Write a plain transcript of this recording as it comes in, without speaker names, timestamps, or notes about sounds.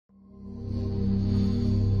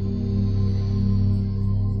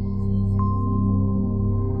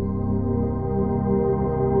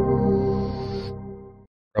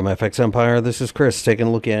From FXEmpire, this is Chris taking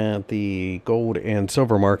a look at the gold and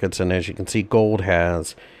silver markets. And as you can see, gold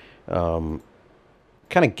has kind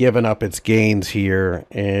of given up its gains here.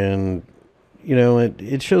 And,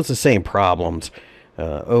 it shows the same problems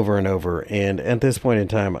over and over. And at this point in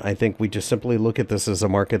time, I think we just simply look at this as a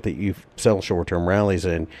market that you sell short-term rallies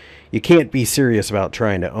in. You can't be serious about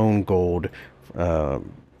trying to own gold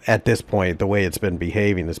at this point. The way it's been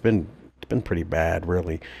behaving, it's been pretty bad,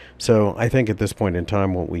 really. So I think at this point in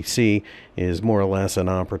time, what we see is more or less an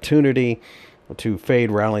opportunity to fade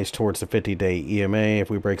rallies towards the 50-day EMA. If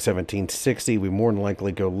we break 1760, we more than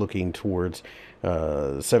likely go looking towards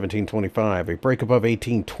 1725. A break above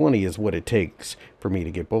 1820 is what it takes for me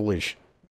to get bullish